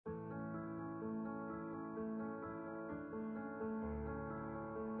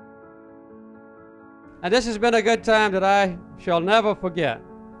And this has been a good time that I shall never forget.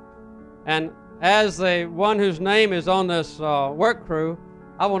 And as the one whose name is on this work crew,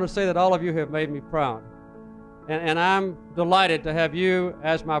 I want to say that all of you have made me proud. And I'm delighted to have you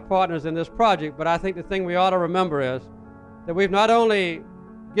as my partners in this project, but I think the thing we ought to remember is that we've not only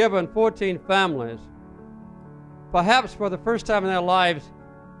given 14 families, perhaps for the first time in their lives,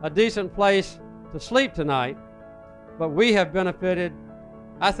 a decent place to sleep tonight, but we have benefited,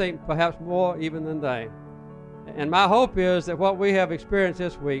 I think, perhaps more even than they. And my hope is that what we have experienced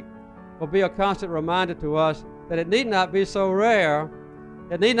this week will be a constant reminder to us that it need not be so rare.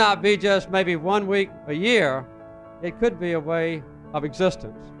 It need not be just maybe 1 week a year. It could be a way of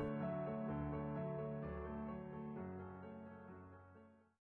existence.